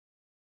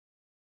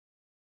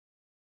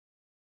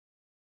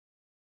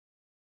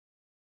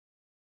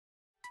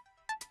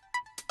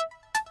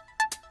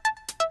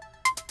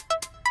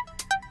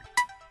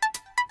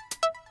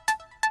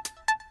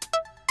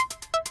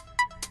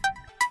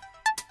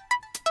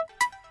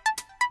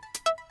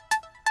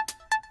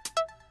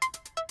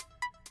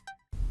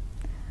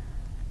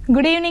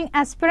Good evening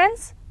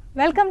aspirants.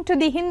 Welcome to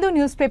the Hindu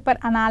newspaper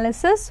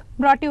analysis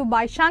brought to you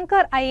by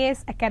Shankar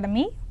IAS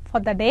Academy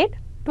for the date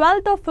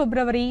 12th of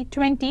February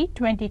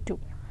 2022.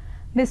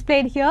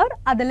 Displayed here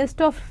are the list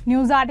of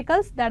news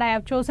articles that I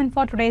have chosen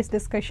for today's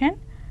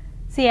discussion.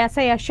 See, as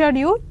I assured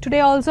you,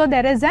 today also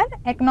there is an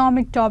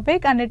economic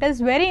topic and it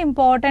is very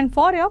important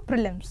for your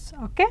prelims.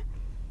 Okay.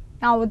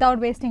 Now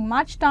without wasting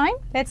much time,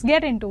 let's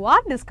get into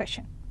our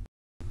discussion.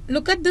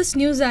 Look at this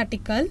news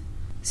article.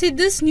 See,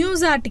 this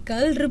news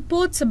article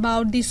reports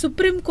about the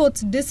Supreme Court's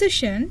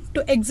decision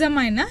to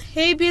examine a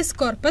habeas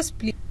corpus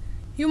plea.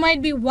 You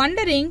might be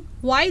wondering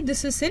why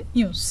this is in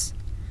news.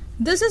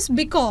 This is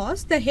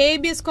because the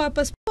habeas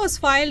corpus was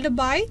filed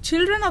by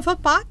children of a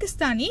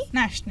Pakistani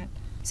national.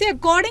 See,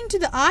 according to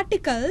the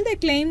article, they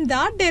claim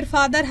that their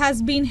father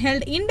has been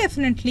held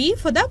indefinitely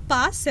for the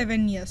past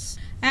 7 years.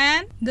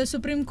 And the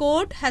Supreme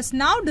Court has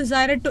now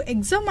decided to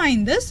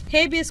examine this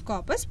habeas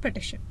corpus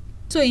petition.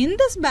 So in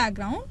this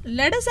background,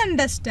 let us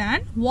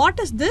understand what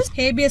is this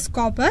habeas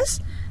corpus,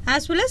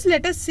 as well as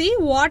let us see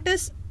what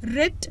is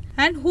writ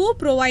and who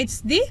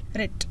provides the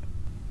writ.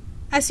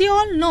 As you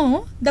all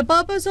know, the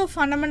purpose of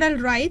fundamental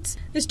rights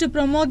is to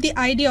promote the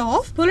idea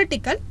of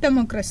political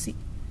democracy.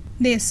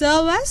 They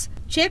serve as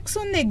checks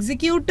on the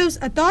executive's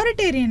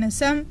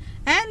authoritarianism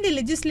and the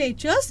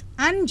legislature's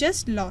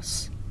unjust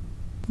laws.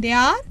 They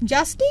are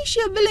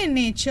justiciable in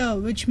nature,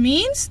 which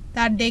means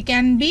that they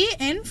can be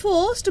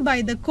enforced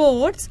by the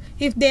courts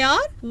if they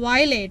are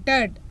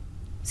violated.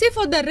 See,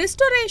 for the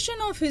restoration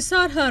of his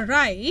or her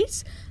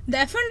rights,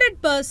 the offended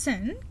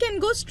person can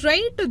go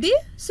straight to the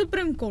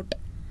Supreme Court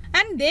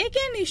and they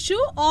can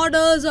issue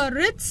orders or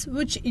writs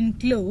which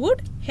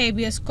include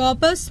habeas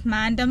corpus,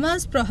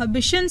 mandamus,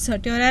 prohibition,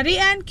 certiorari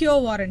and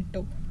quo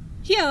warranto.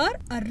 Here,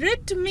 a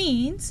writ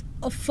means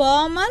a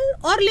formal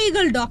or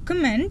legal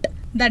document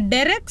that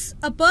directs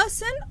a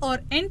person or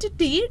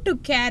entity to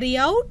carry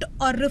out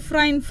or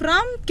refrain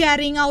from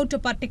carrying out a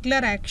particular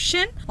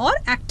action or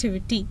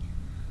activity.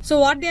 So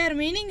what they are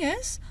meaning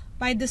is,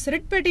 by this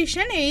writ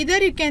petition,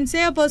 either you can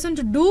say a person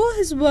to do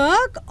his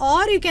work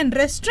or you can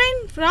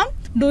restrain from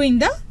doing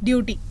the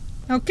duty.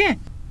 Okay.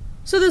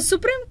 So the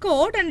Supreme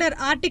Court under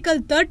Article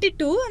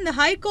 32 and the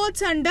High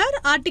Courts under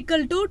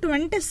Article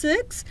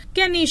 226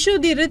 can issue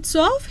the writs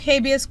of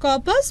habeas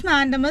corpus,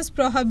 mandamus,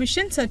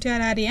 prohibition,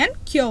 certiorari and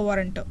quo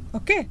warranto.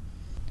 Okay.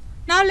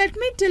 Now let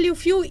me tell you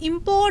few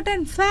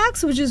important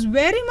facts which is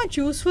very much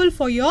useful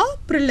for your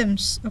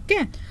prelims.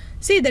 Okay.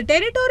 See, the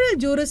territorial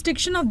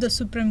jurisdiction of the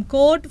Supreme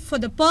Court for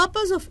the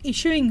purpose of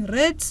issuing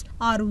writs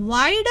are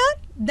wider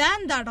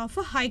than that of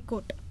a High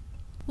Court.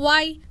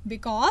 Why?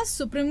 Because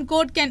Supreme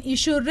Court can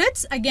issue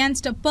writs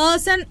against a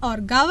person or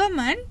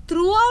government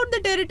throughout the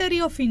territory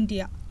of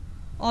India.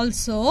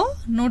 Also,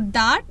 note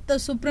that the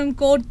Supreme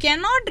Court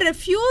cannot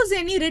refuse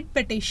any writ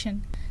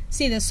petition.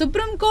 See, the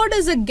Supreme Court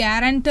is a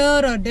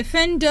guarantor or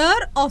defender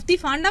of the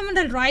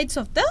fundamental rights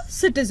of the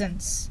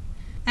citizens.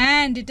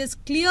 And it is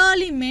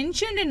clearly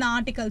mentioned in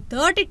Article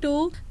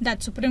 32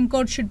 that Supreme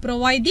Court should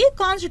provide the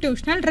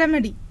constitutional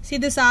remedy. See,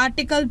 this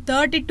Article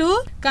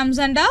 32 comes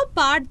under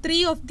Part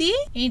 3 of the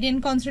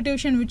Indian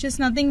Constitution, which is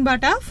nothing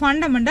but a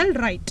fundamental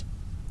right.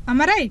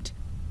 Am I right?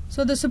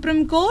 So, the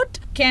Supreme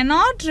Court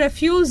cannot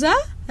refuse a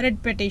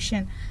writ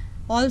petition.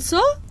 Also,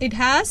 it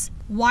has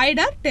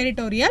wider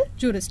territorial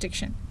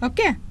jurisdiction.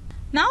 Okay.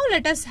 Now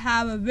let us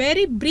have a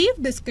very brief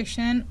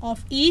discussion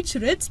of each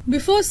writs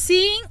before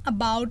seeing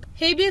about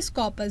habeas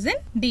corpus in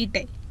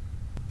detail.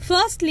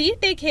 Firstly,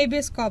 take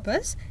habeas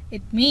corpus.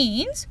 It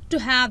means to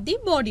have the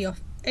body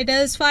of. It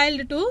is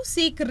filed to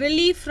seek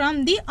relief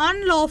from the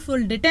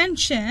unlawful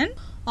detention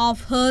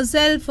of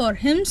herself or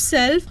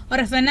himself or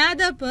of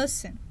another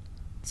person.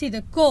 See,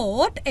 the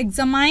court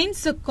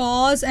examines the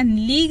cause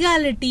and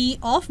legality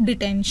of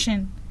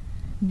detention.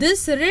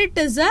 This writ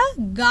is a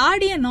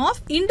guardian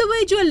of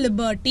individual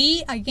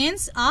liberty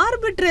against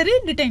arbitrary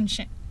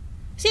detention.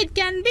 See, it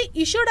can be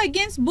issued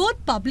against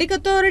both public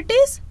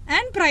authorities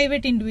and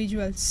private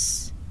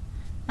individuals.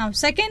 Now,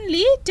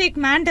 secondly, take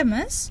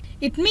mandamus.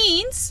 It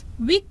means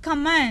we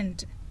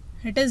command.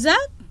 It is a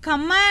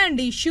command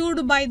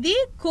issued by the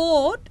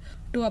court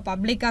to a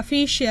public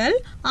official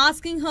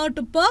asking her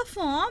to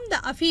perform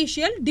the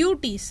official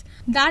duties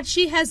that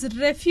she has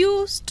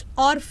refused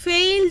or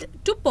failed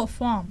to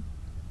perform.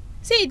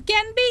 See, it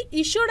can be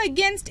issued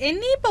against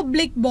any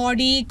public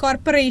body,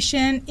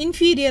 corporation,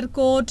 inferior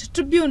court,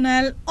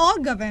 tribunal or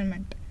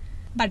government.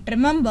 But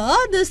remember,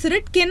 this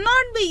writ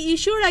cannot be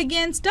issued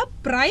against a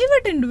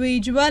private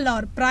individual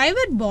or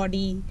private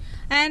body.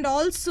 And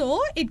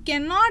also, it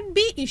cannot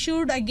be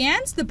issued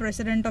against the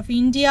President of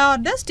India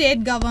or the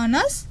state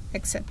governors,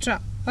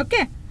 etc.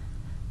 Okay.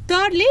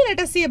 Thirdly, let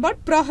us see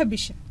about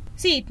prohibition.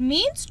 See, it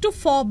means to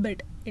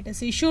forbid. It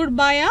is issued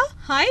by a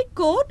high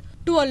court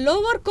to a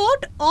lower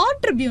court or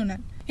tribunal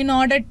in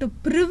order to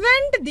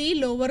prevent the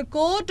lower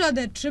court or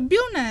the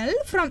tribunal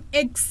from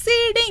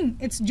exceeding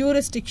its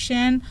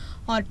jurisdiction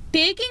or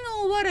taking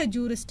over a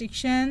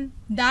jurisdiction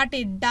that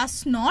it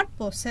does not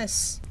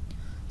possess.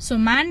 So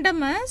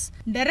mandamus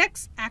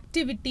directs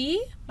activity,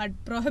 but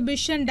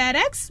prohibition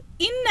directs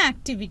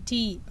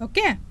inactivity.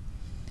 Okay.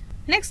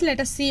 Next, let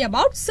us see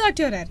about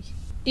certiorari.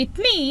 It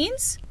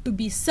means to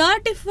be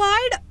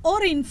certified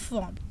or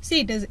informed. See,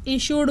 it is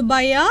issued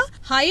by a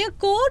higher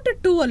court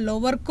to a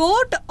lower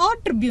court or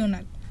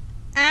tribunal.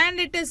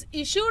 And it is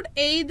issued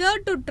either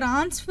to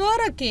transfer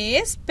a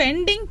case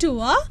pending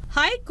to a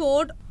high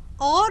court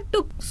or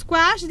to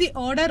squash the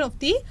order of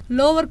the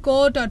lower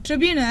court or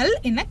tribunal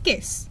in a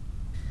case.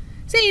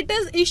 See, it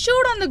is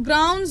issued on the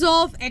grounds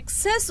of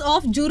excess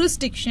of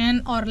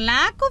jurisdiction or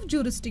lack of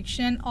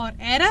jurisdiction or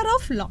error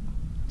of law.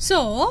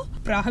 So,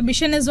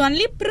 prohibition is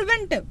only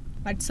preventive,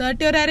 but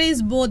certiorari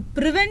is both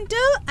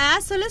preventive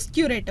as well as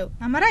curative.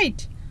 Am I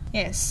right?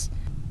 Yes.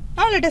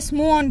 Now, let us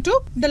move on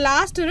to the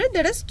last writ,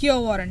 that is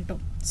quo warranto.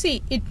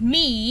 See, it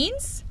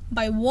means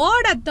by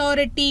what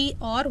authority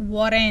or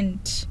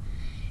warrant.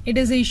 It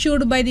is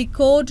issued by the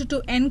court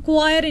to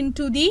inquire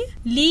into the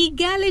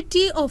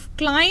legality of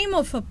claim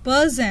of a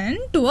person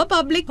to a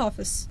public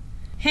office.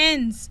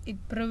 Hence, it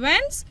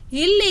prevents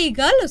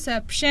illegal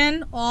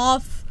usurpation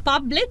of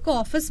public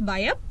office by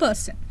a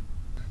person.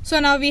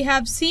 So now we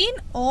have seen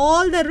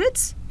all the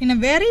writs in a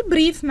very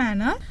brief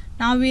manner.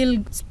 Now we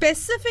will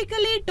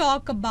specifically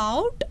talk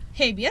about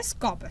habeas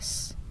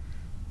corpus.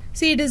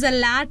 See, it is a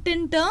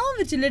Latin term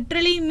which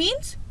literally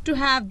means to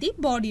have the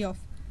body of.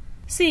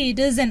 See, it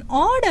is an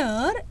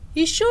order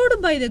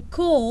issued by the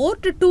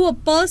court to a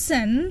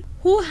person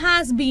who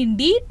has been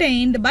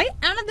detained by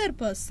another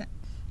person.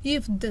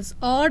 If this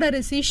order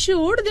is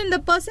issued, then the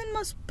person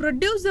must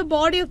produce the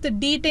body of the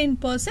detained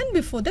person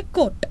before the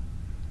court.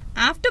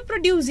 After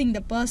producing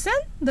the person,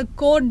 the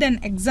court then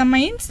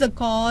examines the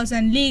cause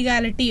and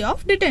legality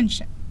of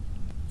detention.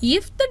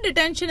 If the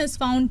detention is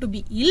found to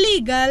be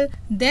illegal,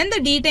 then the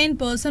detained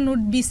person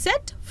would be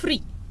set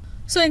free.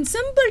 So in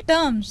simple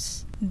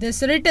terms,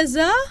 this writ is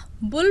a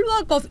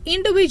bulwark of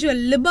individual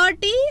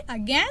liberty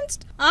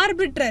against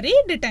arbitrary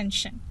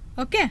detention.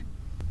 Okay.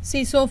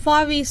 See, so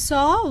far we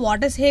saw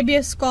what is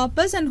habeas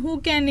corpus and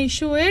who can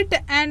issue it,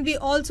 and we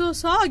also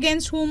saw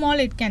against whom all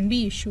it can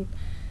be issued.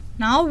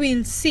 Now we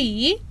will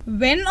see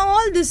when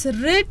all this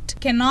writ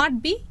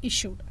cannot be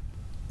issued.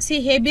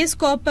 See, habeas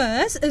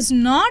corpus is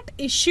not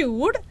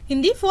issued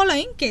in the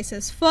following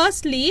cases.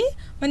 Firstly,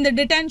 when the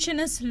detention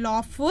is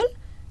lawful.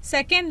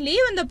 Secondly,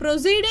 when the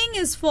proceeding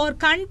is for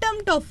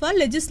contempt of a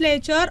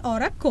legislature or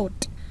a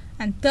court.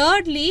 And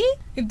thirdly,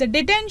 if the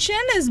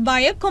detention is by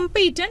a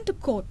competent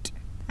court.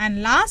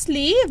 And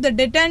lastly, if the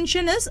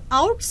detention is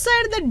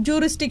outside the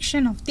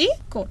jurisdiction of the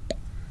court.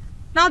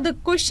 Now the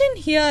question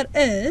here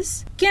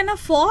is, can a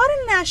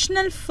foreign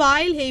national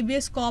file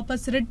habeas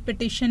corpus writ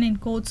petition in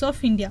courts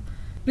of India?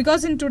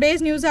 Because in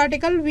today's news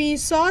article, we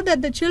saw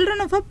that the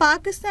children of a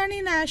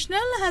Pakistani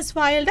national has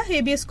filed a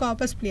habeas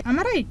corpus plea. Am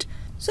I right?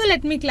 So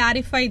let me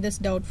clarify this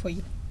doubt for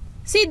you.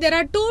 See, there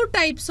are two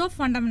types of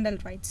fundamental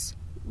rights.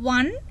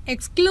 One,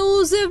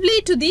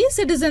 exclusively to the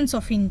citizens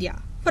of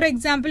India. For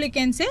example, you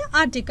can say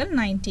Article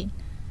 19.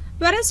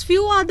 Whereas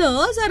few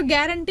others are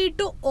guaranteed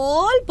to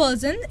all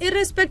persons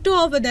irrespective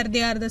of whether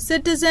they are the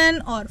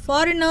citizen or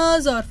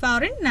foreigners or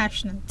foreign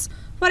nationals.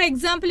 For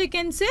example, you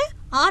can say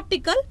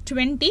Article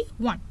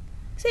 21.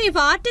 See, if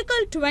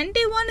Article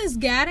 21 is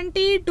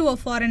guaranteed to a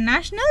foreign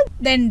national,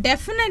 then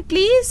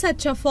definitely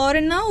such a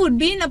foreigner would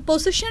be in a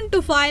position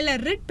to file a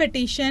writ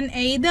petition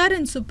either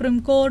in Supreme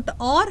Court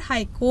or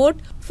High Court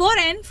for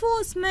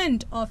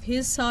enforcement of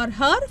his or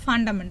her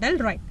fundamental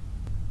right.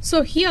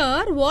 So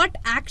here what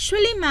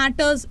actually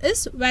matters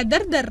is whether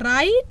the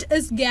right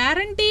is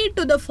guaranteed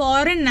to the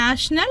foreign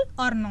national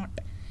or not.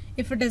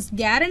 If it is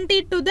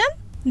guaranteed to them,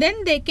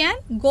 then they can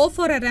go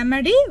for a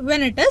remedy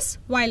when it is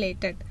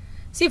violated.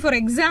 See, for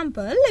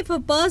example, if a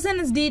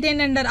person is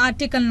detained under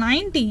Article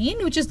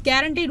 19, which is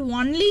guaranteed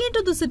only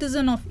to the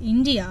citizen of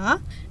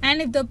India, and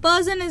if the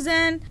person is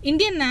an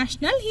Indian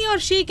national, he or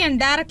she can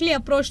directly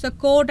approach the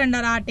court under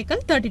Article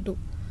 32.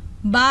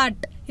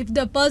 But if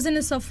the person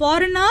is a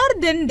foreigner,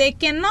 then they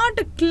cannot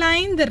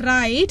claim the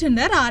right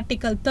under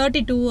Article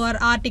 32 or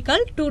Article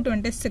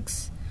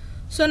 226.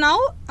 So now,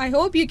 I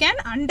hope you can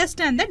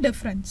understand the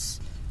difference.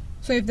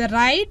 So if the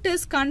right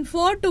is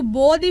conferred to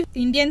both the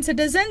Indian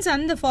citizens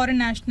and the foreign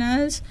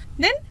nationals,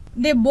 then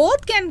they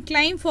both can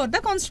claim for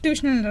the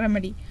constitutional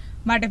remedy.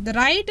 But if the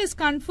right is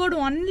conferred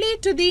only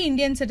to the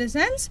Indian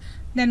citizens,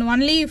 then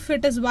only if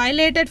it is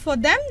violated for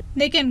them,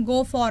 they can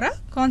go for a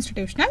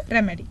constitutional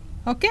remedy.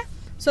 Okay.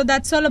 So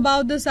that's all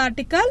about this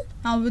article.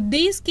 Now with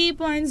these key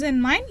points in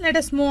mind, let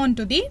us move on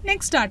to the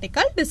next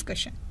article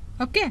discussion.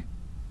 Okay.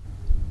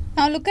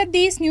 Now look at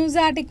these news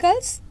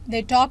articles.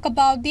 They talk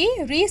about the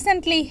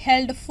recently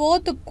held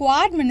 4th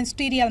Quad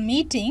Ministerial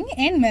meeting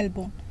in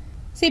Melbourne.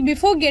 See,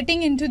 before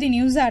getting into the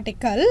news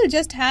article,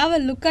 just have a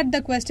look at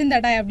the question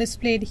that I have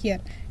displayed here.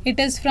 It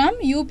is from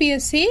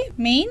UPSC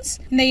Mains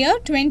in the year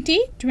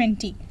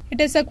 2020.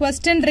 It is a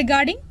question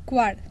regarding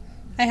Quad.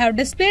 I have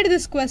displayed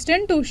this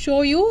question to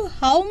show you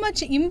how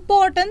much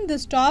important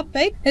this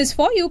topic is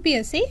for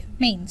UPSC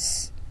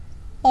Mains.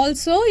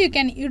 Also, you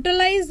can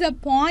utilize the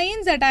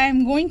points that I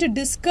am going to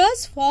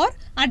discuss for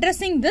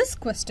addressing this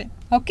question.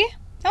 Okay,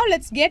 now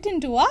let's get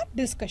into our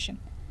discussion.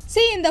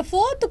 See, in the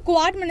fourth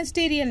Quad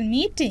ministerial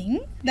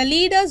meeting, the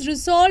leaders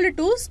resolved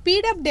to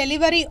speed up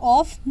delivery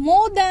of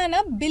more than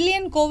 1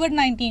 billion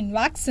COVID-19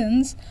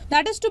 vaccines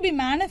that is to be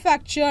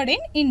manufactured in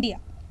India.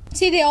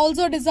 See, they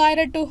also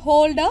decided to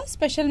hold a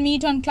special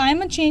meet on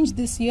climate change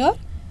this year.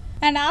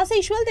 And as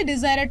usual, they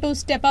decided to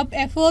step up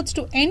efforts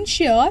to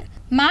ensure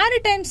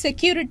maritime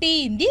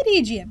security in the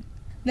region.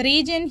 The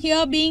region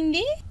here being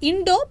the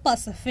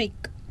Indo-Pacific.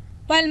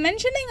 While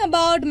mentioning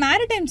about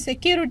maritime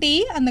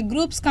security and the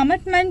group's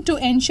commitment to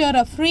ensure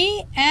a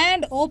free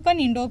and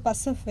open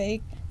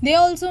Indo-Pacific, they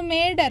also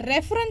made a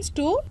reference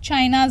to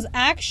China's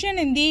action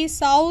in the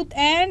South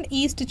and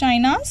East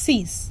China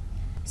Seas.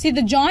 See,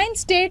 the joint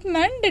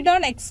statement did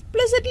not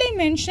explicitly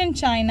mention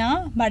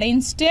China, but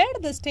instead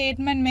the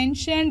statement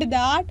mentioned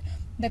that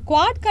the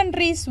Quad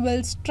countries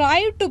will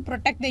strive to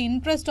protect the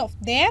interest of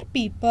their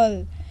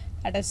people,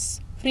 that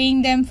is,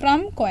 freeing them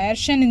from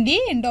coercion in the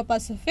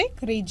Indo-Pacific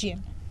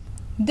region.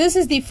 This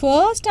is the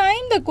first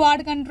time the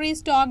Quad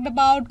countries talked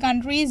about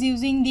countries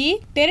using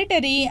the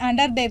territory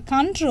under their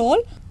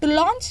control to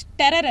launch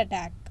terror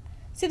attack.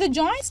 See, the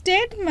joint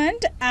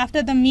statement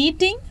after the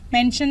meeting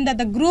mentioned that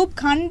the group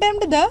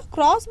condemned the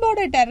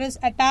cross-border terrorist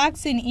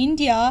attacks in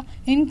India,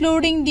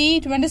 including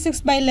the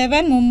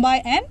 26/11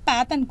 Mumbai and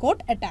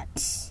Pathankot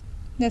attacks.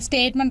 The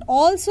statement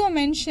also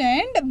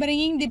mentioned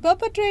bringing the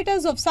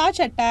perpetrators of such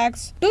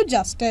attacks to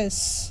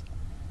justice.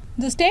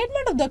 The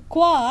statement of the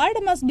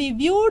Quad must be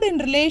viewed in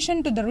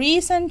relation to the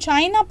recent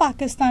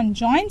China-Pakistan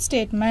joint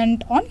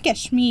statement on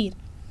Kashmir.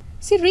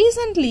 See,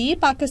 recently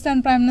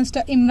Pakistan Prime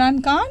Minister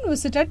Imran Khan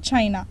visited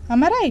China.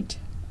 Am I right?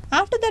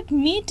 After that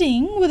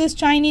meeting with his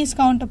Chinese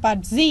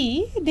counterpart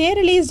Xi, they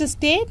released a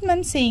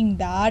statement saying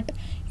that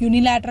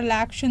unilateral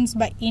actions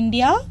by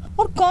India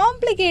are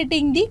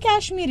complicating the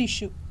Kashmir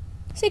issue.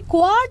 See,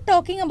 Quad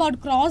talking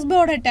about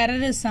cross-border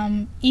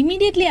terrorism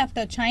immediately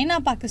after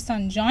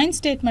China-Pakistan joint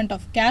statement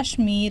of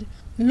Kashmir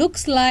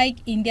looks like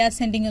India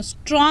sending a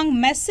strong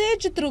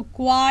message through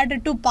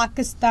Quad to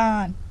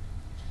Pakistan.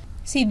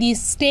 See,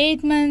 these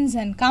statements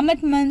and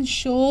commitments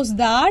shows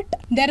that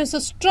there is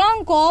a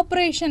strong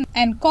cooperation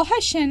and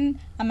cohesion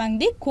among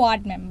the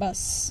Quad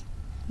members.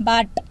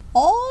 But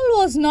all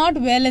was not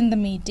well in the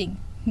meeting.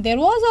 There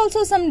was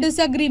also some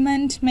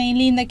disagreement,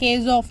 mainly in the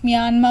case of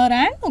Myanmar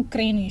and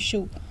Ukraine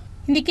issue.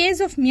 In the case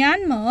of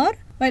Myanmar,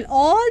 while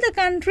all the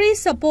countries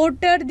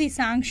supported the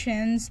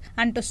sanctions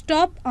and to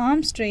stop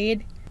arms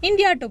trade,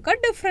 India took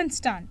a different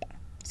stand.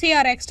 See,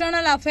 our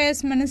External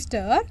Affairs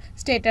Minister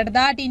stated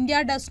that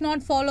India does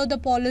not follow the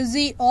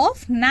policy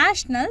of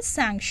national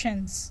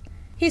sanctions.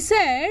 He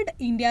said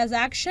India's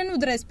action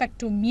with respect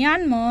to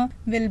Myanmar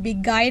will be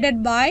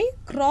guided by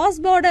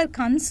cross-border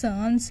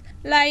concerns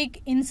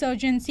like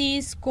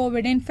insurgencies,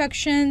 COVID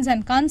infections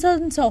and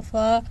concerns of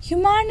a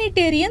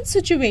humanitarian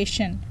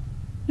situation.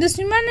 This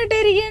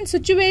humanitarian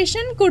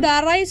situation could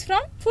arise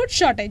from food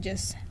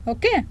shortages.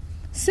 Okay.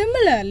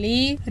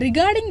 Similarly,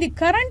 regarding the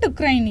current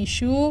Ukraine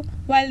issue,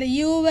 while the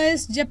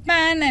US,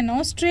 Japan and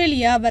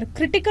Australia were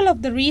critical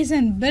of the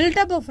recent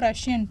build-up of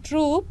Russian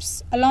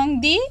troops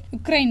along the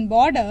Ukraine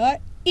border,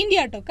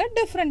 India took a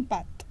different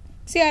path.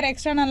 See, our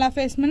External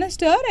Affairs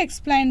Minister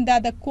explained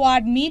that the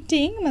Quad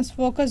meeting must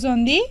focus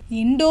on the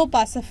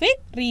Indo-Pacific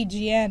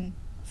region.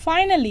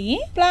 Finally,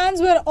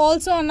 plans were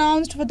also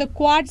announced for the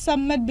Quad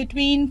summit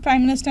between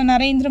Prime Minister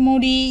Narendra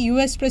Modi,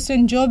 US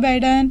President Joe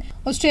Biden,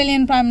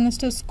 Australian Prime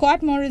Minister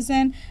Scott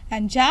Morrison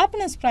and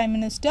Japanese Prime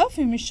Minister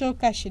Fumio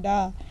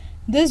Kishida.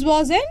 This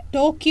was in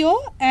Tokyo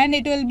and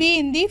it will be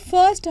in the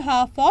first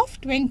half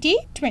of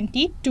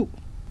 2022.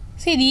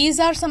 See, these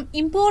are some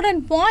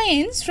important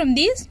points from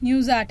this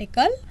news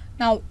article.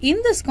 Now, in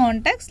this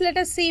context, let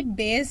us see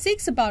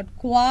basics about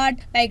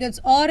Quad, like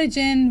its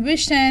origin,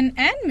 vision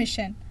and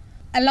mission.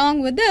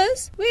 Along with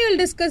this, we will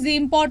discuss the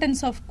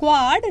importance of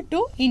Quad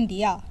to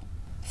India.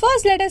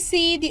 First, let us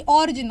see the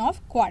origin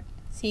of Quad.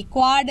 See,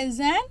 Quad is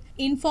an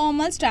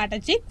informal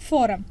strategic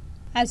forum.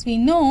 As we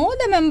know,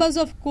 the members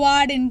of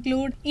Quad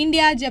include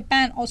India,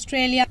 Japan,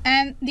 Australia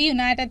and the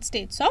United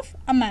States of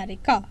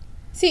America.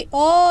 See,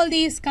 all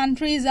these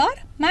countries are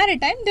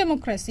maritime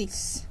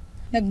democracies.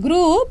 The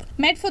group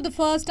met for the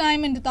first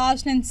time in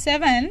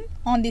 2007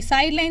 on the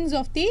sidelines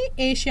of the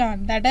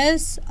ASEAN, that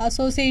is,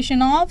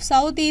 Association of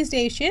Southeast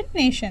Asian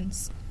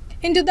Nations.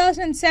 In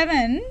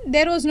 2007,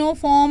 there was no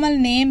formal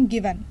name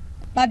given,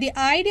 but the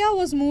idea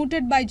was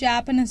mooted by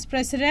Japanese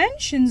President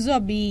Shinzo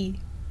Abe.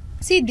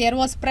 See, there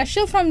was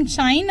pressure from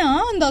China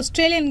on the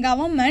Australian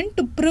government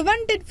to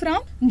prevent it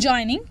from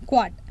joining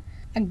Quad.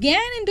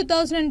 Again, in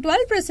 2012,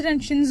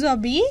 President Shinzo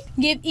Abe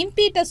gave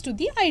impetus to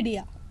the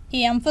idea.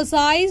 He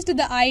emphasized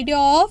the idea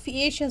of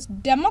Asia's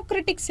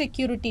democratic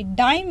security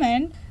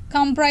diamond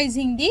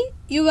comprising the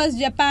US,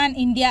 Japan,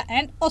 India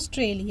and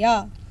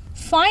Australia.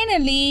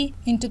 Finally,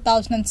 in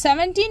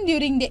 2017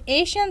 during the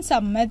Asian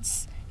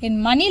summits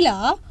in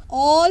Manila,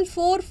 all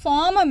 4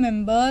 former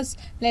members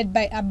led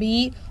by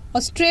Abe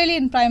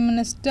Australian Prime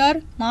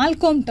Minister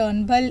Malcolm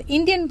Turnbull,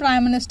 Indian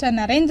Prime Minister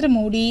Narendra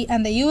Modi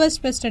and the US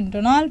President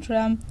Donald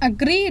Trump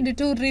agreed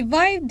to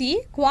revive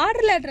the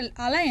quadrilateral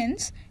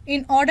alliance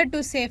in order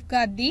to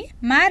safeguard the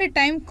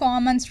maritime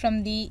commons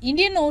from the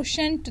Indian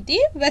Ocean to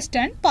the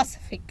Western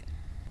Pacific.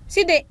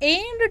 See, they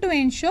aimed to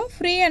ensure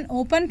free and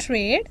open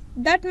trade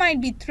that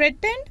might be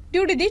threatened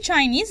due to the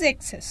Chinese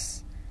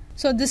excess.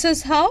 So this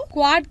is how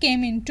Quad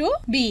came into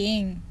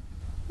being.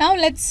 Now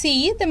let's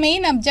see the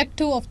main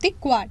objective of the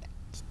Quad.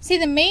 See,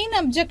 the main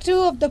objective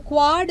of the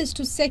Quad is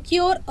to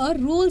secure a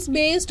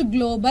rules-based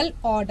global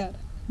order.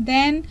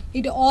 Then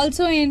it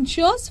also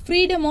ensures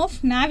freedom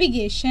of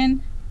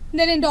navigation.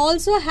 Then it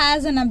also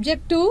has an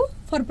objective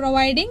for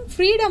providing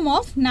freedom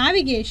of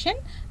navigation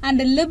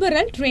and a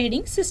liberal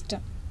trading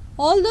system.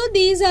 Although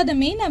these are the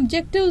main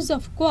objectives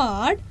of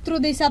Quad, through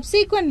the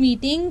subsequent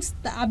meetings,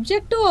 the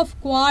objective of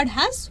Quad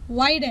has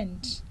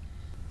widened.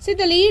 See,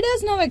 the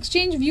leaders now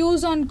exchange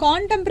views on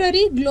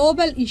contemporary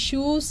global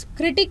issues,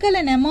 critical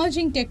and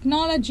emerging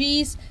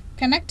technologies,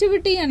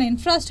 connectivity and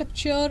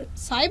infrastructure,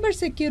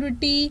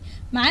 cybersecurity,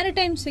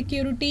 maritime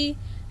security,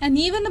 and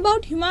even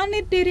about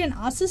humanitarian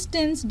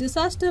assistance,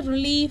 disaster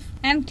relief,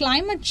 and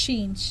climate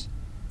change.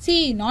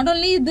 See, not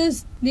only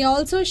this, they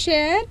also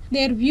share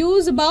their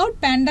views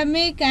about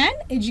pandemic and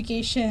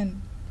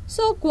education.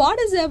 So, Quad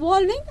is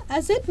evolving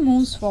as it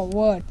moves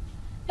forward.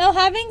 Now,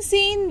 having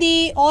seen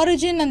the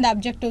origin and the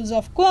objectives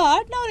of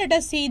Quad, now let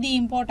us see the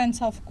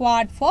importance of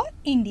Quad for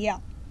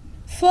India.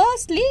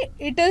 Firstly,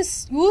 it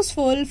is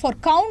useful for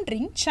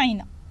countering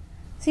China.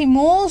 See,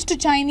 most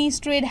Chinese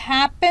trade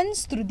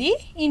happens through the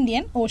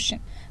Indian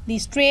Ocean.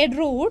 These trade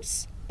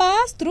routes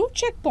pass through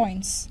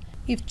checkpoints.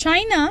 If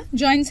China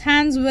joins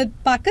hands with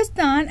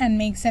Pakistan and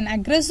makes an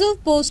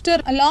aggressive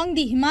posture along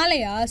the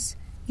Himalayas,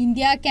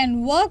 India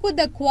can work with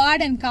the Quad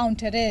and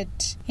counter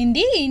it in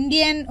the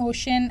Indian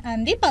Ocean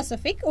and the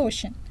Pacific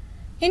Ocean.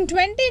 In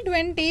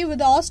 2020,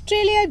 with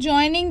Australia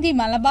joining the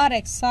Malabar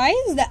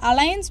exercise, the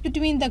alliance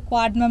between the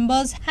Quad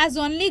members has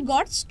only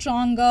got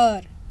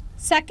stronger.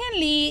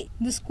 Secondly,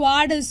 this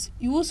Quad is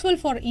useful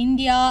for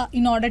India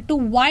in order to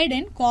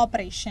widen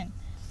cooperation.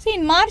 See,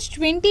 in March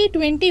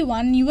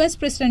 2021, US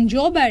President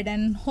Joe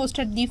Biden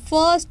hosted the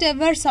first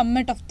ever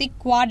summit of the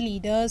Quad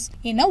leaders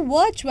in a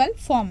virtual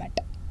format.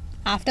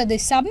 After the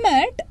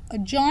summit, a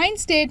joint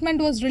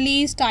statement was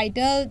released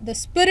titled The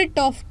Spirit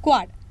of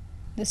Quad.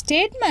 The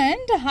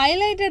statement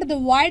highlighted the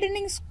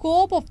widening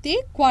scope of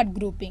the Quad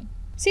grouping.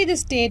 See, the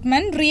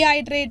statement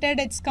reiterated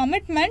its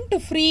commitment to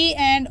free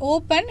and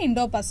open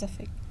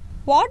Indo-Pacific.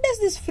 What does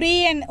this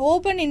free and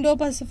open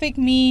Indo-Pacific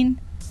mean?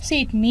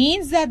 See, it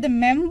means that the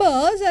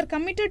members are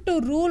committed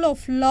to rule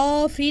of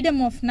law,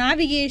 freedom of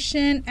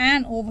navigation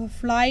and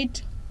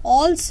overflight.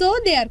 Also,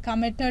 they are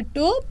committed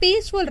to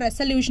peaceful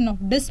resolution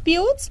of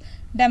disputes,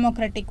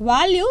 democratic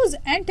values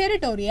and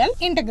territorial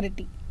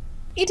integrity.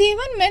 It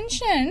even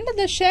mentioned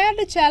the shared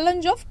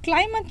challenge of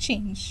climate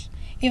change.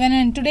 Even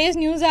in today's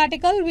news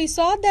article, we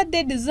saw that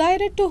they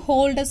decided to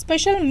hold a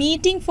special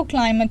meeting for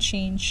climate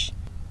change.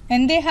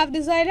 And they have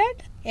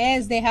decided?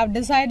 Yes, they have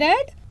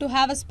decided to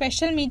have a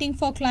special meeting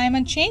for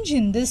climate change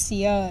in this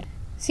year.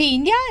 See,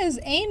 India is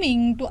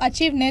aiming to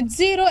achieve net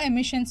zero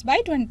emissions by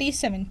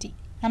 2070.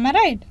 Am I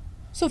right?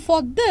 So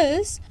for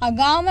this, our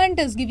government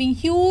is giving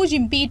huge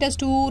impetus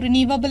to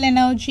renewable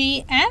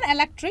energy and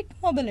electric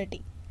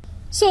mobility.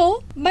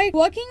 So, by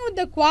working with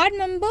the Quad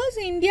members,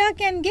 India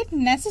can get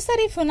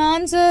necessary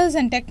finances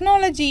and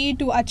technology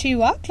to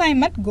achieve our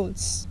climate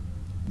goals.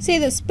 See,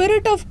 the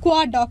spirit of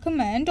Quad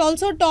document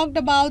also talked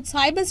about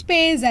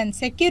cyberspace and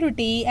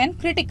security and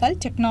critical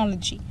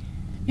technology.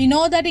 We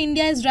know that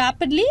India is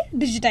rapidly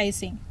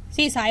digitizing.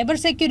 See,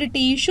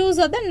 cybersecurity issues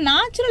are the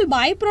natural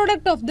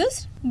byproduct of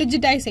this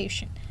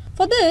digitization.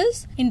 For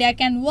this, India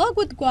can work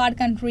with Quad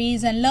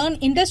countries and learn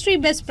industry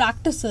best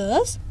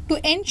practices to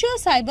ensure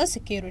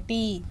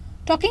cybersecurity.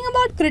 Talking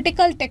about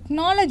critical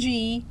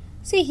technology,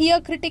 see here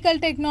critical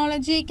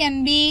technology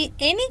can be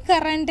any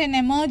current and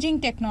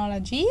emerging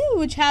technology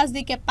which has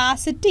the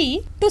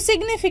capacity to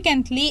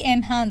significantly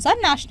enhance our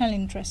national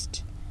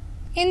interest.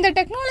 In the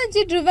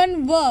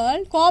technology-driven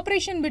world,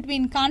 cooperation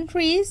between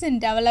countries in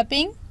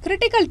developing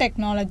critical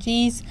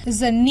technologies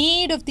is a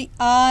need of the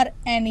hour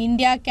and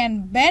India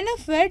can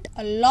benefit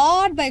a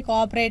lot by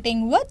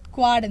cooperating with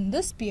Quad in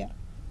this sphere.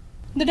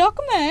 The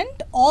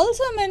document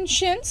also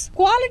mentions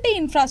quality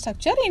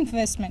infrastructure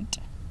investment.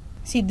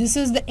 See, this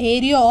is the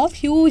area of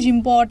huge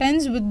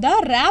importance with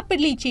the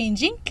rapidly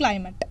changing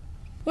climate.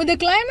 With the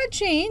climate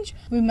change,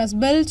 we must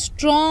build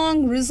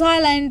strong,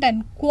 resilient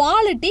and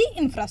quality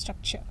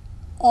infrastructure.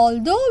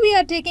 Although we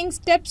are taking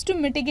steps to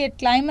mitigate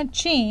climate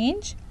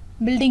change,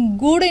 building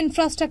good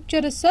infrastructure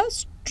is a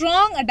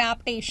strong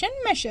adaptation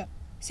measure.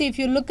 See, if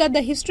you look at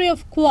the history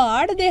of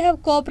Quad, they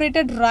have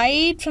cooperated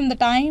right from the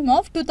time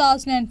of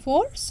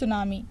 2004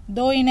 tsunami,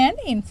 though in an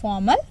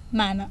informal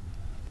manner.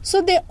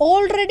 So, they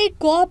already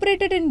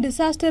cooperated in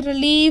disaster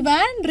relief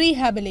and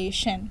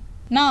rehabilitation.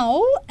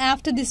 Now,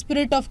 after the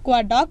spirit of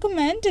Quad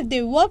document, if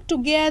they work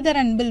together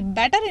and build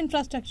better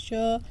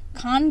infrastructure,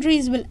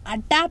 countries will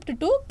adapt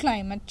to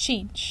climate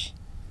change.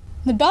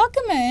 The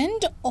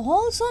document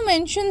also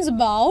mentions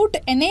about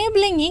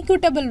enabling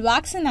equitable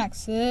vaccine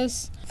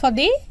access for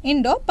the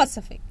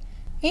Indo-Pacific.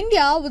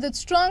 India, with its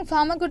strong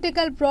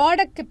pharmaceutical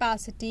product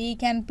capacity,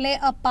 can play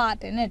a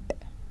part in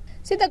it.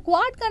 See, the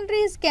Quad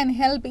countries can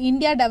help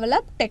India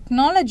develop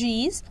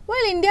technologies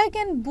while India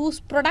can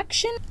boost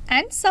production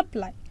and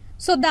supply,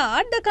 so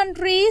that the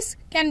countries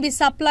can be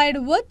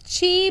supplied with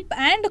cheap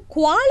and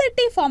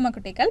quality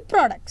pharmaceutical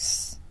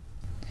products.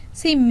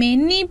 See,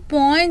 many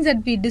points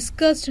that we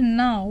discussed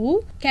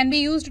now can be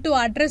used to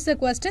address the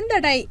question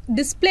that I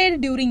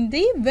displayed during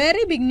the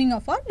very beginning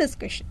of our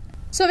discussion.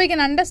 So we can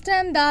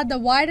understand that the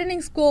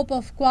widening scope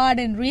of Quad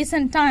in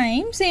recent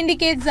times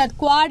indicates that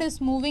Quad is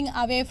moving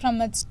away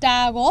from its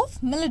tag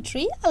of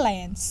military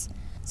alliance.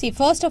 See,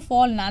 first of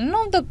all, none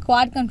of the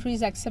Quad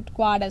countries accept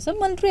Quad as a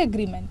military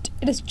agreement.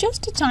 It is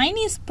just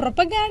Chinese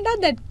propaganda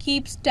that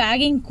keeps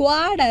tagging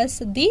Quad as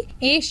the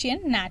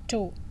Asian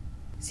NATO.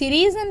 See,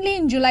 recently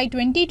in July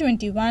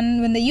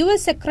 2021, when the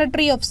US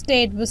Secretary of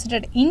State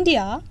visited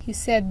India, he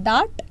said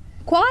that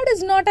Quad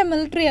is not a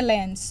military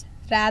alliance.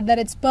 Rather,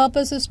 its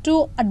purpose is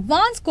to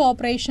advance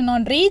cooperation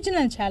on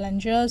regional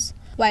challenges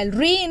while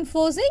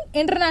reinforcing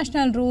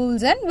international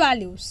rules and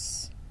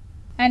values.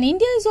 And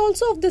India is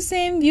also of the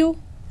same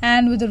view.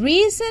 And with the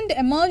recent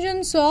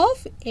emergence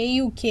of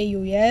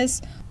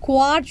AUKUS,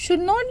 Quad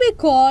should not be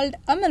called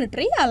a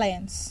military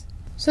alliance.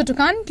 So to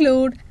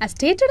conclude, as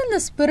stated in the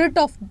spirit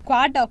of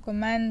Quad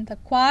document, the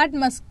Quad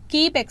must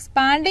keep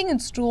expanding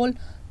its role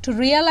to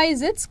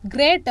realize its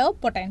greater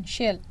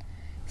potential.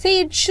 See,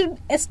 it should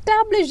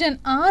establish an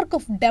arc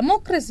of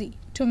democracy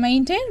to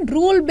maintain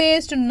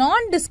rule-based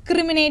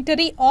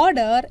non-discriminatory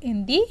order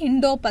in the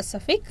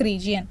Indo-Pacific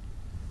region.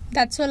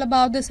 That's all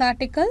about this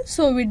article.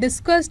 So we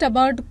discussed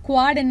about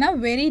Quad in a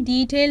very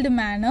detailed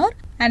manner,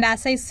 and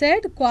as I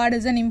said, Quad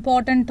is an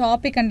important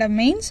topic under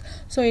mains.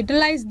 So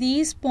utilize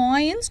these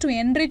points to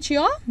enrich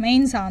your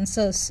mains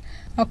answers.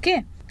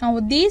 Okay. Now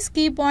with these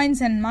key points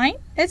in mind,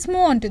 let's move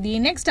on to the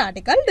next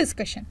article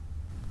discussion.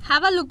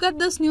 Have a look at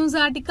this news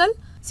article.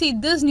 See,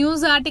 this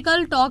news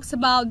article talks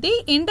about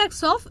the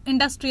index of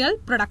industrial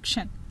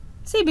production.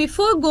 See,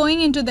 before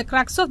going into the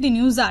crux of the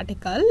news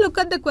article, look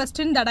at the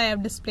question that I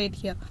have displayed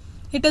here.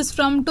 It is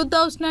from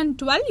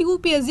 2012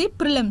 UPSC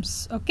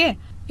Prelims. Okay.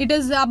 It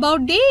is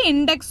about the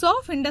index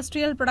of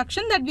industrial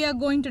production that we are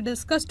going to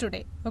discuss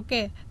today.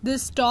 Okay.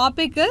 This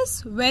topic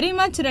is very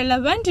much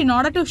relevant in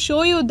order to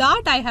show you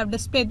that I have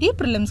displayed the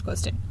prelims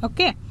question.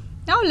 Okay.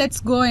 Now let's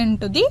go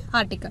into the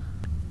article.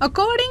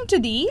 According to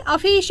the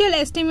official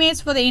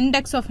estimates for the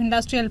index of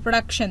industrial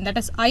production, that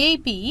is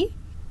IIP,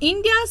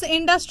 India's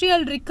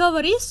industrial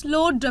recovery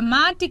slowed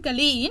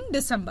dramatically in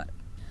December.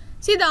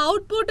 See, the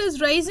output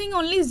is rising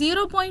only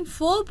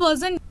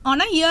 0.4%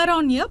 on a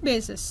year-on-year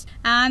basis,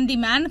 and the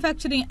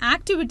manufacturing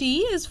activity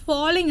is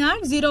falling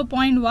at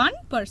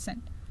 0.1%.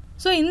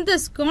 So, in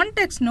this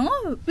context,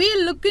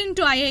 we'll look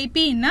into IIP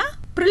in a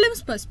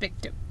prelims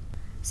perspective.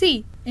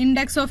 See,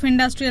 Index of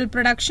Industrial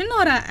Production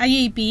or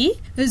IIP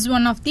is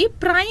one of the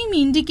prime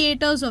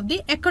indicators of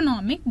the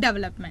economic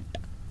development.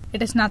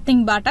 It is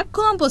nothing but a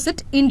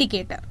composite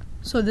indicator.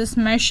 So, this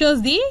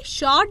measures the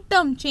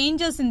short-term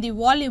changes in the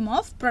volume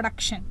of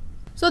production.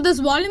 So, this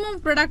volume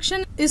of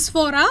production is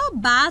for a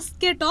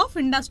basket of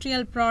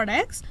industrial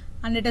products,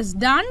 and it is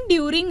done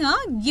during a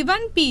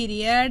given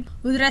period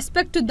with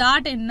respect to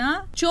that in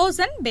a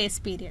chosen base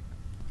period.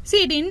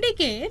 See, it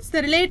indicates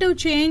the relative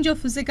change of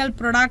physical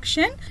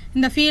production in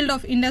the field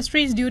of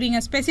industries during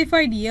a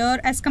specified year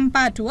as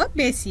compared to a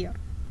base year.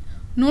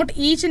 Note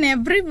each and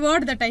every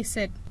word that I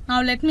said.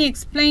 Now, let me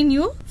explain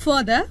you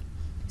further.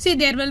 See,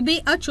 there will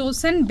be a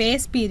chosen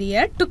base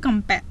period to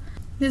compare.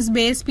 This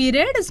base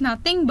period is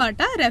nothing but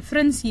a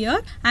reference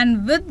year,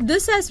 and with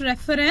this as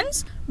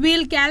reference, we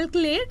will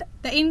calculate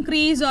the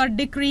increase or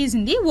decrease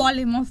in the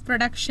volume of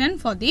production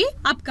for the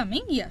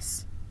upcoming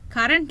years.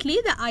 Currently,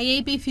 the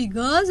IIP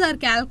figures are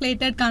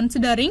calculated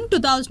considering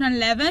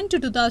 2011 to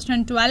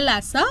 2012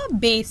 as a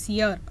base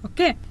year.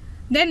 Okay.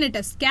 Then it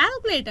is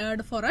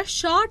calculated for a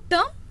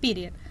short-term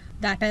period.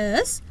 That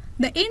is,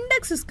 the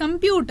index is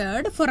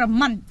computed for a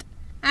month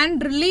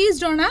and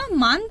released on a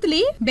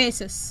monthly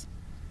basis.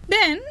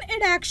 Then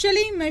it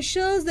actually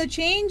measures the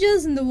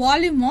changes in the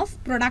volume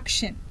of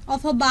production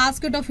of a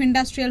basket of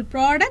industrial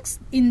products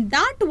in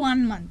that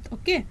 1 month.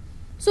 Okay.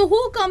 So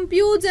who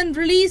computes and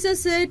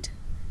releases it?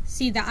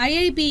 See, the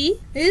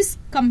IIP is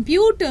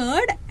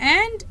computed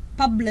and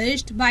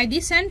published by the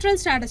Central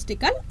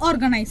Statistical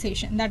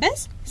Organization, that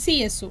is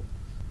CSO.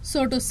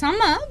 So to sum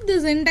up,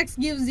 this index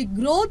gives the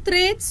growth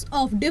rates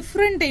of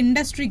different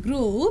industry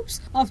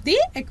groups of the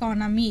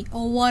economy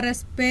over a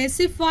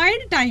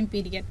specified time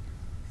period.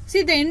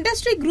 See, the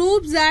industry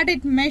groups that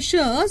it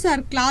measures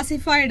are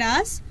classified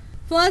as,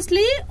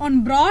 firstly,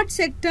 on broad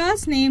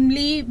sectors,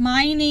 namely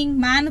mining,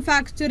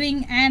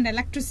 manufacturing and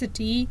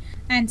electricity,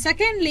 and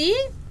secondly,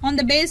 on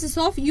the basis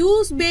of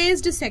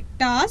use-based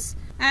sectors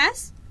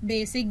as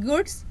basic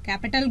goods,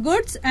 capital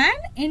goods and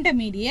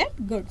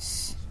intermediate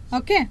goods.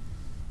 Okay.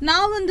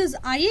 Now in this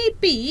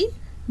IIP,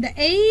 the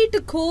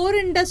 8 core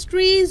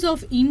industries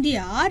of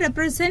India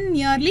represent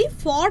nearly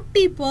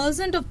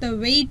 40% of the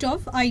weight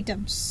of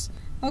items.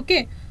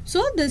 Okay.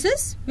 So this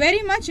is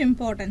very much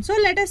important. So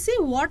let us see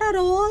what are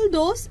all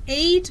those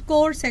 8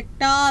 core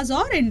sectors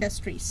or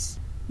industries.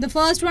 The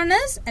first one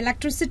is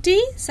electricity,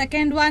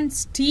 second one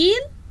steel,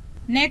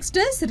 next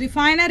is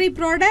refinery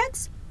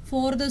products,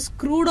 fourth is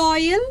crude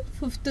oil,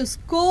 fifth is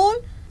coal,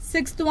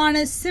 sixth one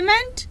is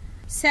cement,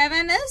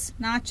 7 is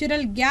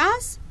natural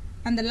gas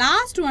and the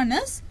last one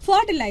is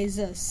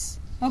fertilizers.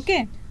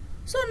 Okay.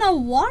 So now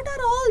what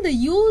are all the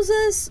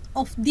uses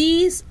of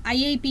these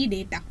IIP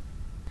data?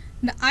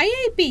 The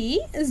IIP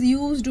is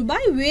used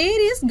by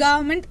various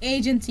government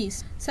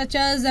agencies such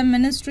as the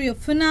Ministry of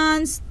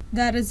Finance,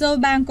 the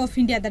Reserve Bank of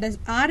India, that is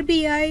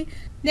RBI,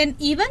 then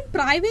even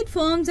private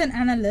firms and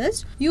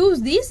analysts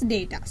use these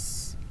data.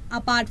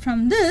 Apart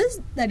from this,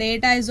 the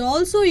data is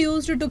also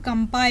used to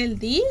compile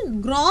the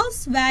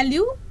gross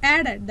value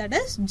added, that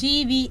is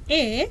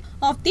GVA,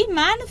 of the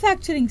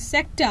manufacturing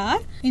sector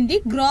in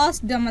the gross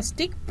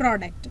domestic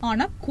product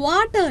on a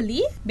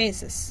quarterly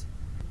basis.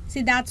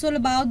 See, that's all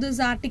about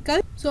this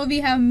article. So we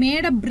have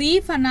made a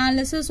brief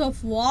analysis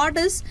of what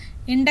is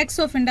Index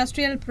of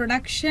Industrial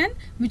Production,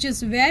 which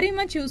is very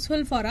much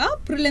useful for a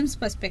prelims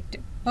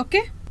perspective.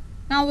 Okay.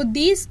 Now with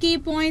these key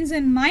points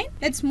in mind,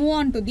 let's move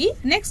on to the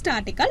next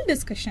article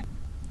discussion.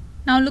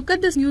 Now look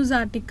at this news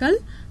article.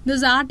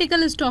 This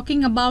article is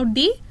talking about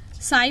the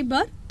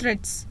cyber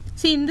threats.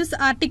 See, in this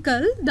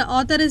article, the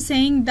author is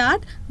saying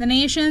that the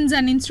nations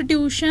and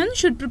institutions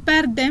should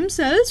prepare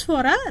themselves for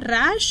a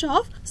rash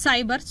of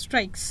cyber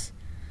strikes.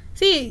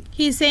 See,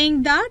 he is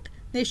saying that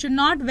they should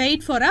not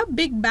wait for a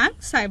big bang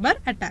cyber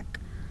attack.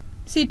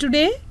 See,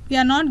 today we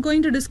are not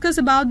going to discuss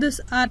about this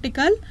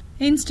article.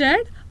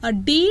 Instead, a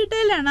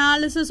detailed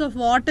analysis of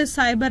what is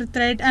cyber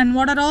threat and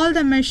what are all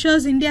the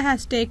measures India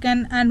has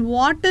taken and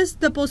what is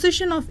the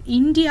position of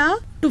India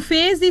to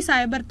face the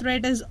cyber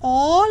threat is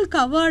all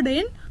covered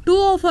in 2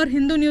 of our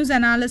Hindu News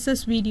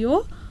analysis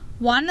video.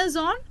 One is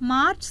on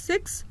March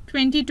 6,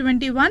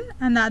 2021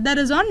 and the other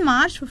is on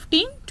March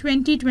 15,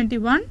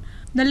 2021.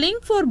 The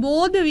link for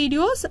both the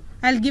videos,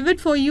 I'll give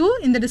it for you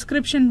in the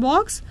description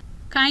box.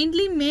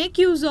 Kindly make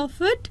use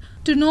of it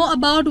to know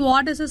about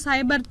what is a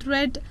cyber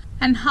threat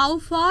and how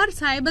far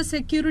cyber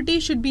security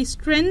should be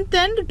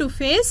strengthened to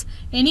face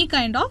any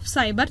kind of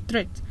cyber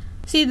threat.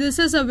 See, this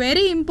is a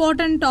very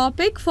important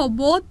topic for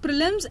both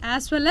prelims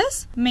as well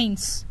as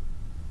mains.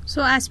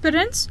 So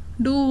aspirants,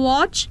 do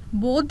watch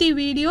both the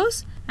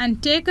videos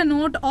and take a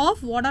note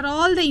of what are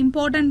all the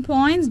important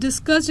points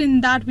discussed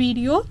in that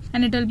video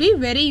and it will be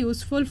very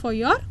useful for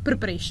your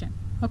preparation.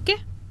 Okay.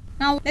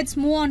 Now let's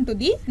move on to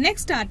the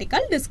next article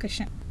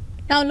discussion.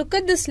 Now look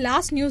at this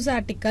last news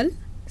article.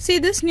 See,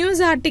 this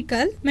news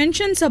article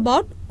mentions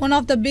about one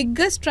of the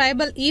biggest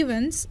tribal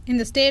events in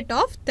the state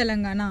of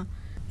Telangana.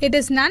 It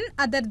is none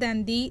other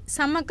than the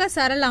Samakka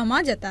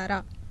Saralama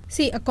Jatara.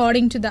 See,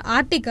 according to the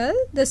article,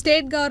 the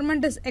state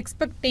government is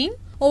expecting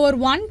over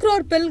 1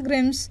 crore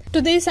pilgrims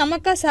to the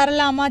Samakka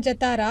Saralama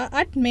Jatara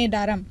at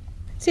Medaram.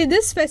 See,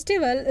 this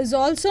festival is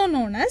also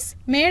known as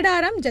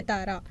Medaram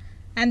Jatara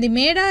and the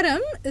Medaram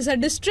is a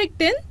district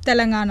in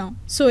Telangana.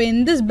 So,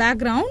 in this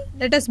background,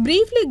 let us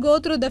briefly go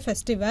through the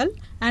festival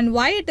and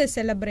why it is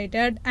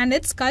celebrated and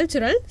its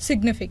cultural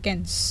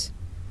significance.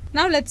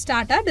 Now, let's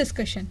start our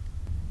discussion.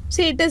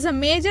 See, it is a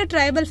major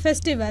tribal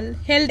festival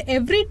held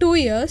every 2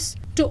 years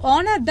to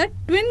honor the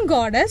twin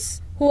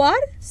goddess who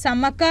are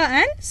Samakka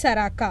and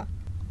Saraka.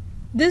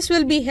 This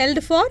will be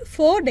held for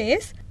 4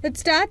 days, which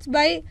starts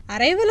by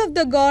arrival of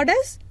the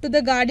goddess to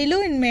the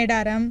Gadilu in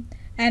Medaram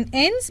and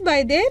ends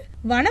by their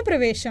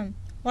Vanapravesham.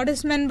 What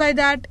is meant by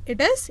that?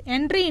 It is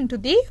entry into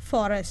the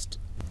forest.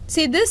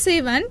 See, this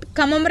event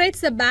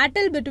commemorates the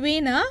battle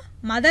between a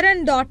mother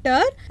and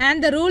daughter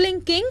and the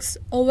ruling kings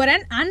over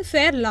an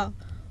unfair law.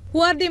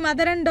 Who are the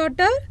mother and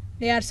daughter?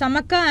 They are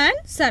Samakka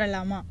and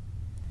Saralama.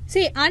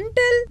 See,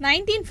 until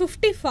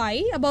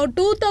 1955, about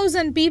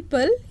 2000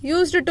 people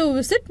used to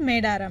visit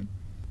Medaram,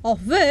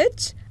 of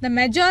which the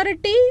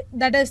majority,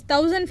 that is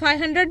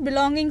 1500,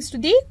 belongs to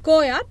the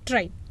Koya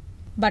tribe.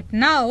 But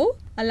now,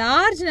 a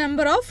large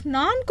number of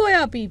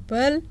non-Koya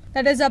people,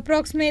 that is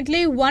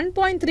approximately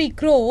 1.3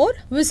 crore,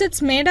 visits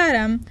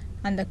Medaram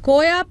and the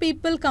Koya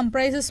people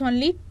comprises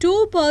only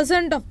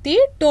 2% of the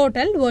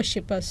total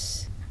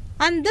worshippers.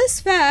 And this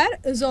fair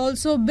is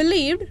also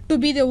believed to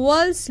be the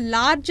world's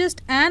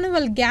largest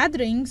annual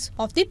gatherings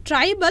of the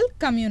tribal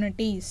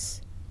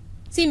communities.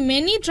 See,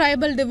 many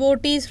tribal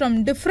devotees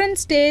from different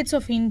states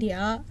of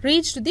India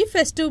reached the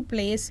festive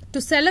place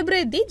to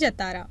celebrate the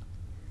Jatara.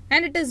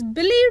 And it is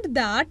believed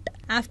that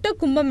after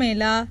Kumbh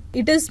Mela,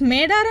 it is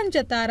Medaram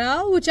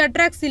Jatara which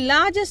attracts the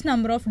largest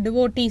number of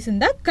devotees in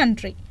the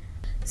country.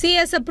 See,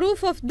 as a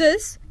proof of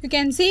this, you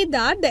can see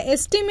that the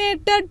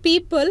estimated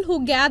people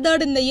who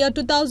gathered in the year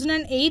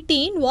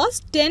 2018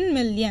 was 10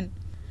 million.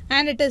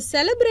 and it is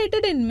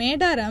celebrated in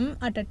Medaram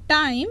at a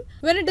time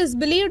when it is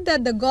believed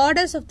that the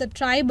goddess of the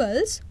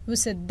tribals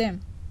visit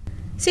them.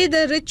 See,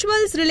 the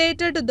rituals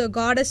related to the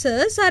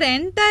goddesses are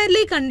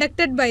entirely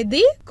conducted by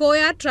the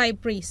Koya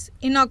tribe priests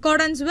in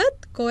accordance with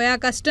Koya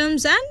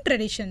customs and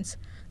traditions.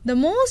 The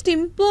most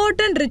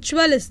important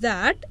ritual is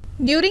that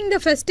during the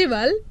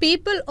festival,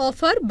 people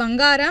offer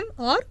bangaram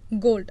or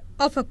gold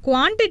of a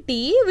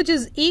quantity which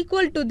is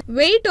equal to the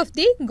weight of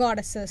the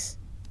goddesses.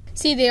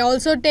 See, they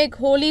also take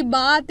holy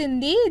bath in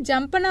the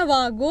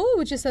Jampanavagu,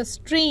 which is a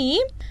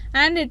stream,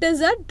 and it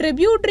is a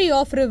tributary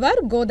of river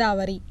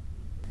Godavari.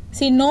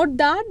 See, note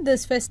that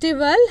this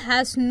festival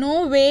has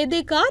no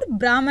Vedic or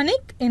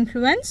Brahmanic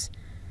influence.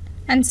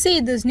 And see,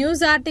 this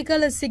news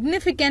article is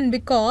significant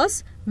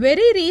because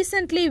very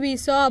recently we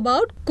saw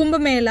about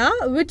Kumbh Mela,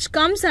 which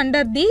comes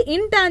under the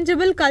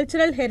intangible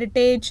cultural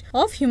heritage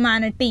of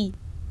humanity,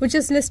 which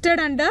is listed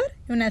under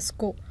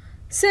UNESCO.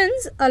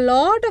 Since a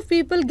lot of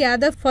people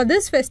gather for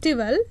this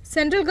festival,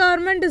 central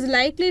government is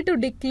likely to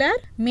declare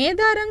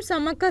Medaram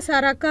Samaka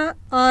Saraka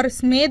or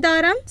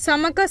Medaram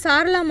Samaka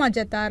Saralama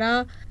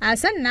Jatara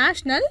as a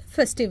national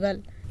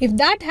festival. If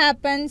that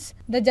happens,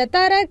 the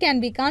Jatara can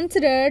be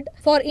considered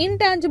for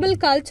intangible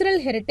cultural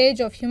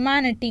heritage of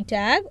humanity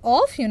tag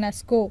of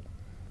UNESCO.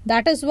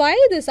 That is why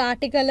this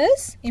article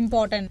is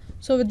important.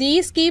 So with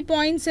these key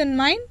points in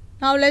mind,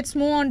 now let's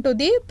move on to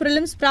the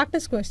prelims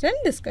practice question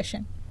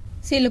discussion.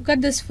 See, look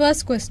at this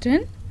first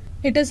question.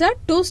 It is a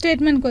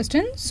two-statement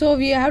question. So,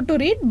 we have to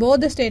read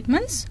both the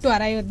statements to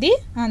arrive at the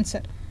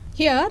answer.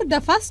 Here,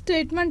 the first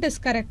statement is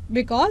correct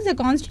because the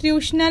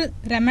constitutional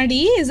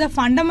remedy is a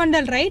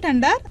fundamental right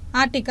under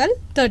Article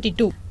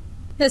 32.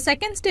 The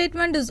second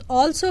statement is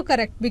also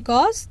correct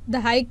because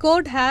the High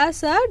Court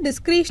has a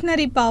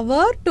discretionary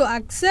power to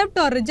accept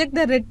or reject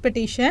the writ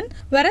petition,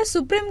 whereas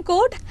Supreme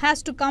Court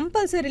has to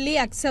compulsorily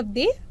accept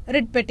the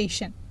writ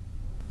petition.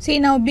 See,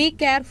 now be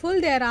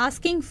careful, they are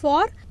asking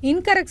for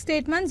incorrect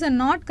statements and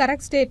not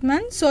correct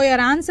statements. So, your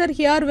answer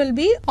here will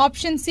be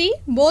option C,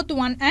 both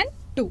 1 and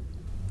 2.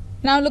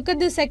 Now, look at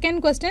the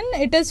second question.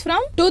 It is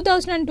from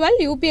 2012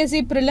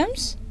 UPSC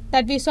Prelims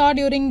that we saw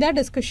during the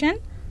discussion.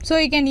 So,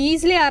 you can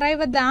easily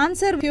arrive at the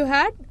answer if you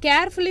had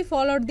carefully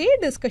followed the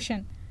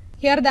discussion.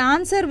 Here the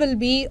answer will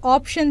be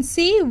option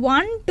C,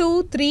 1,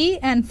 2, 3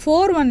 and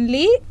 4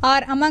 only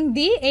are among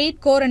the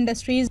 8 core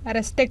industries,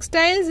 whereas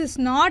textiles is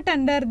not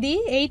under the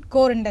 8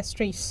 core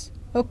industries.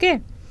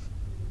 Okay.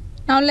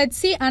 Now let's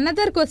see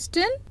another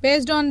question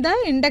based on the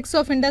index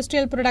of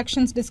industrial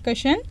productions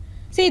discussion.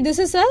 See, this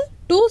is a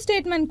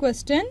two-statement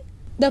question.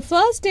 The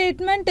first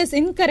statement is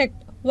incorrect.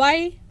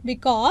 Why?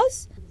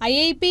 Because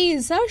IIP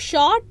is a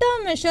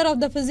short-term measure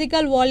of the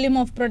physical volume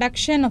of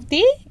production of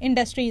the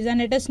industries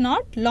and it is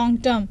not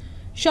long-term.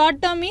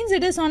 Short-term means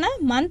it is on a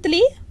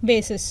monthly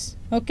basis.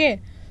 Okay.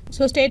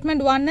 So,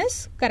 statement 1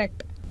 is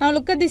correct. Now,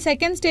 look at the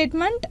second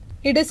statement.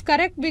 It is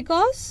correct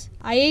because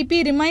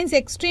IIP remains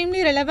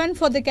extremely relevant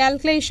for the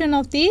calculation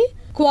of the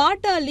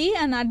quarterly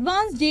and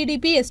advanced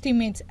GDP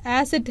estimates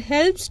as it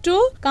helps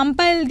to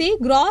compile the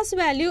gross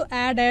value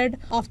added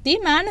of the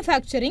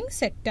manufacturing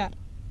sector.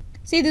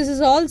 See, this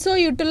is also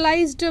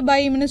utilized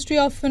by Ministry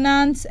of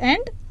Finance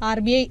and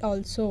RBI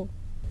also.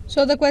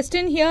 So, the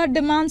question here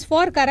demands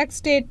for correct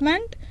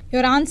statement.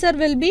 Your answer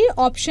will be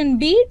option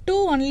B, 2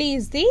 only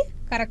is the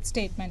correct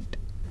statement.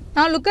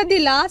 Now, look at the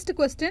last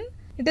question.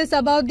 It is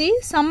about the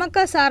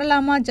Samaka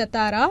Saralama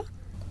Jatara.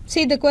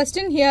 See, the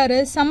question here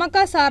is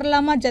Samaka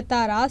Saralama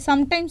Jatara,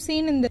 sometimes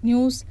seen in the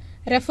news,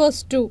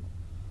 refers to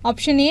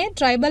option A,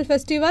 tribal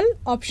festival,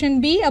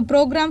 option B, a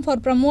program for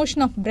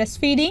promotion of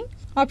breastfeeding,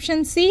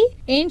 option C,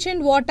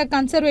 ancient water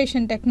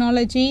conservation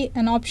technology,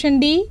 and option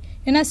D,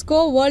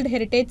 UNESCO World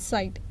Heritage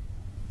Site.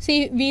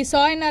 See, we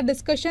saw in our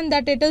discussion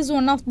that it is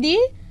one of the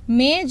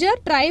major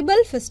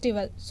tribal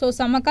festival. So,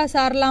 Samaka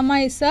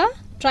Saralama is a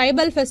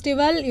tribal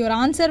festival. Your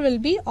answer will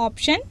be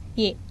option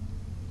A.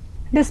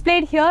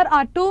 Displayed here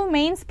are two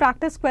mains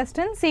practice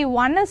questions. See,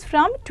 one is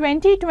from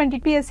 2020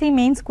 UPSC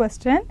mains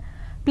question.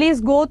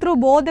 Please go through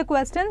both the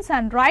questions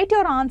and write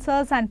your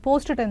answers and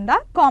post it in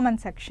the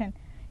comment section.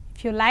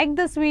 If you like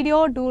this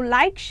video, do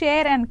like,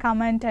 share and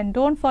comment and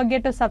don't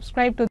forget to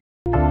subscribe to